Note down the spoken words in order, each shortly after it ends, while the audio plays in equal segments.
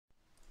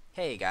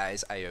Hey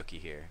guys,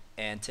 Aoki here,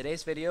 and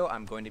today's video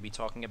I'm going to be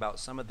talking about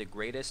some of the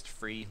greatest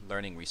free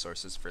learning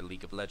resources for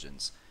League of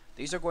Legends.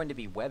 These are going to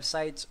be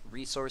websites,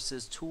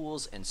 resources,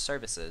 tools, and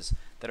services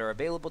that are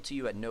available to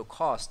you at no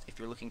cost if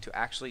you're looking to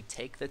actually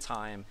take the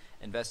time,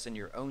 invest in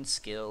your own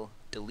skill,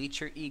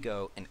 delete your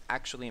ego, and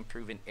actually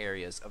improve in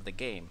areas of the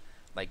game,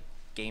 like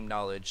game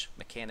knowledge,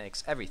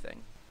 mechanics,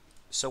 everything.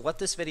 So what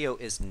this video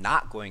is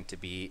not going to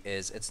be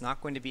is it's not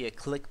going to be a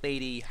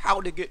clickbaity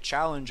how to get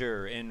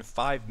challenger in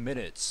 5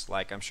 minutes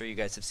like I'm sure you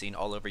guys have seen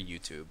all over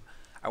YouTube.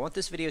 I want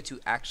this video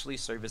to actually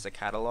serve as a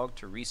catalog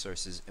to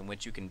resources in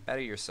which you can better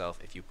yourself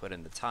if you put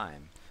in the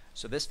time.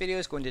 So this video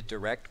is going to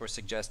direct or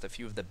suggest a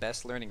few of the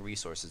best learning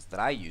resources that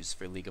I use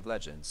for League of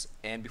Legends.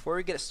 And before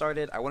we get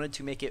started, I wanted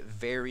to make it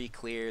very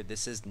clear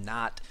this is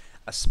not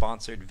a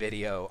sponsored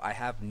video. I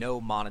have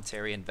no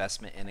monetary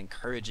investment in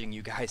encouraging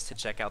you guys to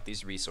check out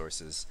these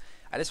resources.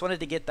 I just wanted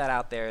to get that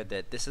out there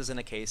that this isn't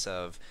a case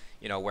of,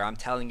 where I'm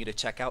telling you to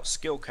check out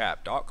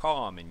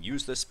skillcap.com and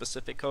use this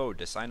specific code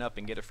to sign up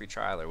and get a free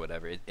trial or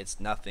whatever. It's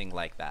nothing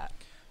like that.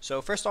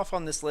 So first off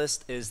on this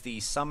list is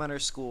the Summoner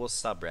School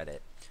subreddit.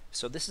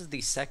 So this is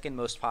the second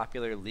most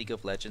popular League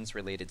of Legends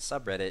related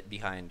subreddit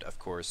behind, of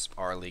course,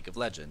 our League of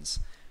Legends.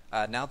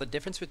 Now the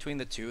difference between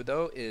the two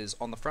though is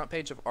on the front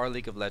page of our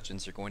League of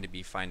Legends you're going to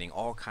be finding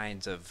all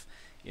kinds of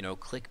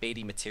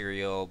clickbaity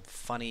material,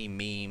 funny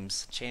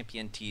memes,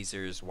 champion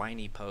teasers,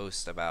 whiny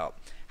posts about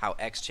how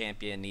X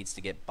champion needs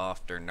to get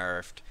buffed or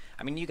nerfed.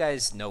 I mean, you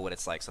guys know what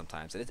it's like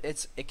sometimes.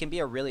 It can be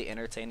a really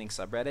entertaining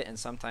subreddit, and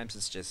sometimes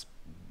it's just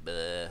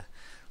bleh.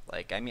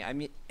 Like, I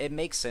mean, it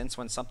makes sense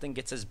when something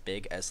gets as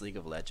big as League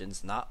of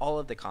Legends. Not all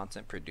of the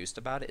content produced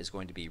about it is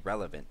going to be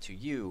relevant to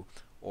you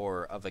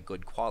or of a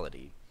good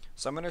quality.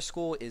 Summoner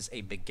School is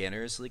a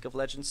beginner's League of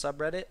Legends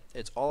subreddit.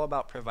 It's all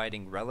about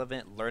providing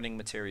relevant learning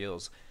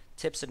materials,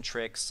 tips and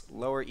tricks,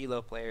 lower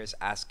elo players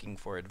asking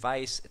for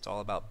advice. It's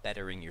all about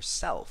bettering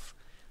yourself.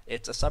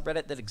 It's a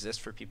subreddit that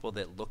exists for people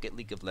that look at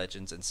League of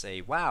Legends and say,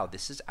 wow,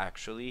 this is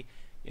actually,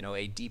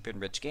 a deep and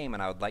rich game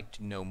and I would like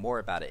to know more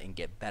about it and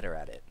get better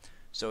at it.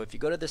 So if you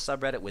go to this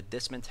subreddit with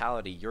this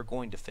mentality, you're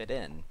going to fit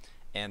in.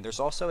 And there's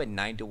also a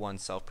 9-to-1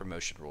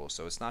 self-promotion rule,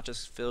 so it's not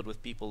just filled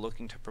with people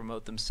looking to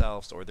promote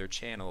themselves or their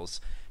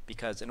channels,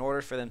 because in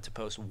order for them to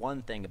post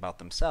one thing about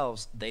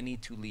themselves, they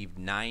need to leave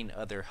 9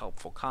 other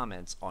helpful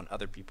comments on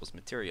other people's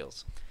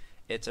materials.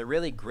 It's a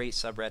really great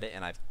subreddit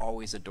and I've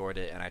always adored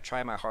it, and I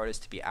try my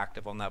hardest to be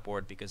active on that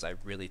board because I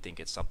really think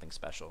it's something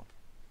special.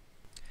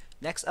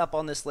 Next up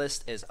on this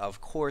list is,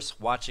 of course,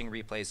 watching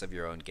replays of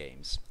your own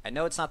games. I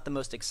know it's not the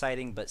most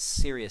exciting, but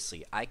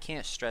seriously, I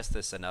can't stress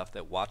this enough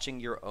that watching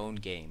your own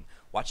game,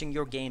 watching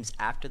your games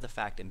after the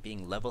fact and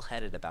being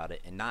level-headed about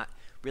it and not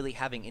really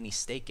having any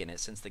stake in it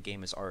since the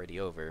game is already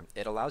over,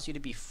 it allows you to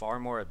be far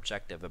more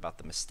objective about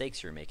the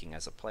mistakes you're making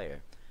as a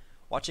player.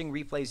 Watching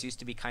replays used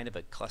to be kind of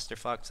a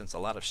clusterfuck since a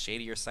lot of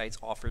shadier sites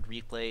offered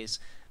replays,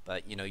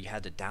 but you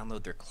had to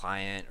download their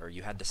client or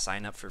you had to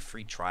sign up for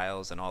free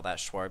trials and all that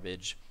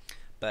shwarbage.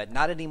 But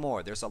not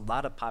anymore. There's a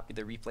lot of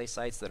popular replay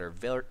sites that are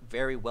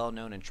very well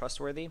known and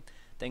trustworthy.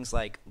 Things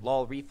like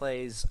LOL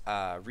Replays,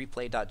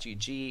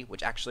 Replay.gg,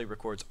 which actually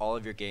records all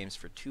of your games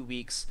for 2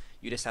 weeks.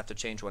 You just have to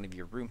change one of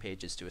your room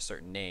pages to a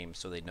certain name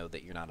so they know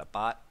that you're not a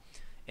bot.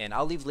 And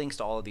I'll leave links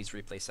to all of these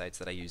replay sites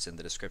that I use in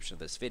the description of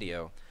this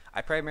video.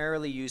 I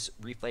primarily use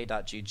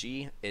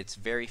Replay.gg. It's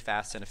very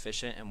fast and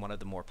efficient and one of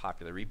the more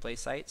popular replay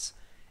sites.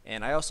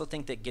 And I also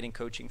think that getting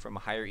coaching from a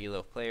higher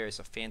elo player is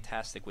a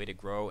fantastic way to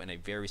grow in a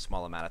very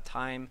small amount of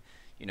time,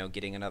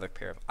 getting another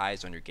pair of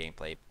eyes on your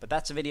gameplay. But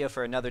that's a video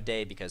for another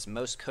day because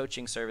most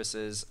coaching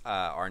services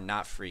are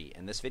not free,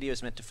 and this video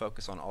is meant to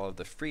focus on all of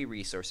the free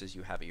resources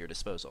you have at your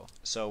disposal.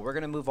 So we're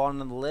going to move on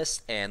the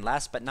list, and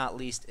last but not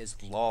least is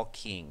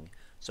LOLKing.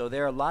 So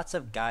there are lots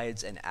of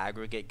guides and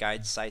aggregate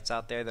guide sites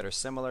out there that are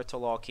similar to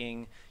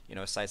LOLKing,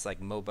 sites like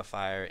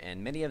Mobifire,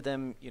 and many of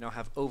them,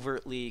 have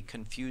overtly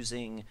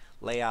confusing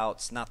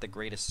layouts, not the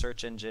greatest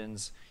search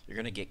engines. You're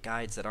going to get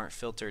guides that aren't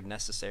filtered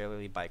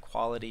necessarily by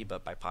quality,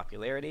 but by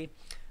popularity.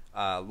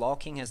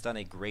 LOLKing has done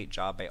a great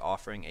job by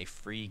offering a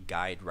free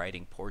guide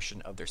writing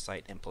portion of their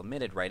site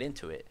implemented right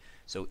into it,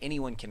 so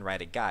anyone can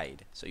write a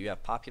guide. So you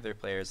have popular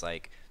players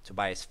like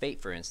Tobias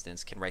Fate, for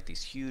instance, can write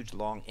these huge,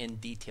 long,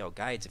 in-detail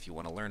guides if you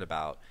want to learn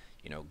about,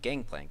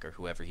 Gangplank or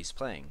whoever he's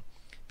playing.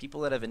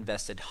 People that have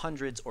invested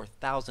hundreds or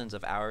thousands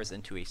of hours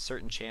into a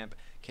certain champ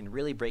can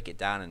really break it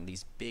down in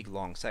these big,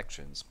 long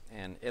sections.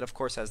 And it, of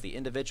course, has the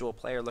individual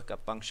player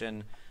lookup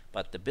function,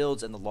 but the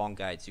builds and the long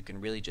guides, you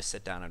can really just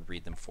sit down and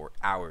read them for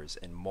hours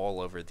and mull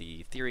over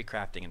the theory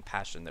crafting and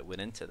passion that went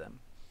into them.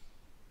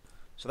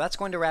 So that's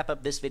going to wrap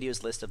up this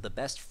video's list of the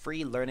best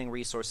free learning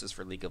resources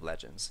for League of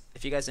Legends.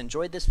 If you guys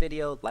enjoyed this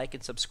video, like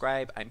and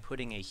subscribe. I'm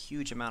putting a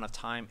huge amount of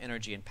time,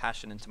 energy, and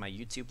passion into my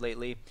YouTube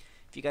lately.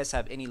 If you guys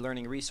have any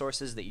learning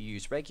resources that you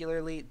use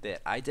regularly that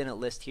I didn't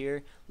list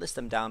here, list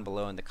them down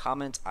below in the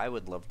comments. I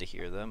would love to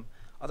hear them.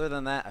 Other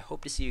than that, I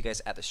hope to see you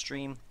guys at the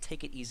stream.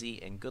 Take it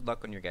easy and good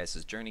luck on your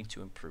guys' journey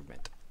to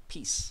improvement.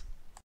 Peace.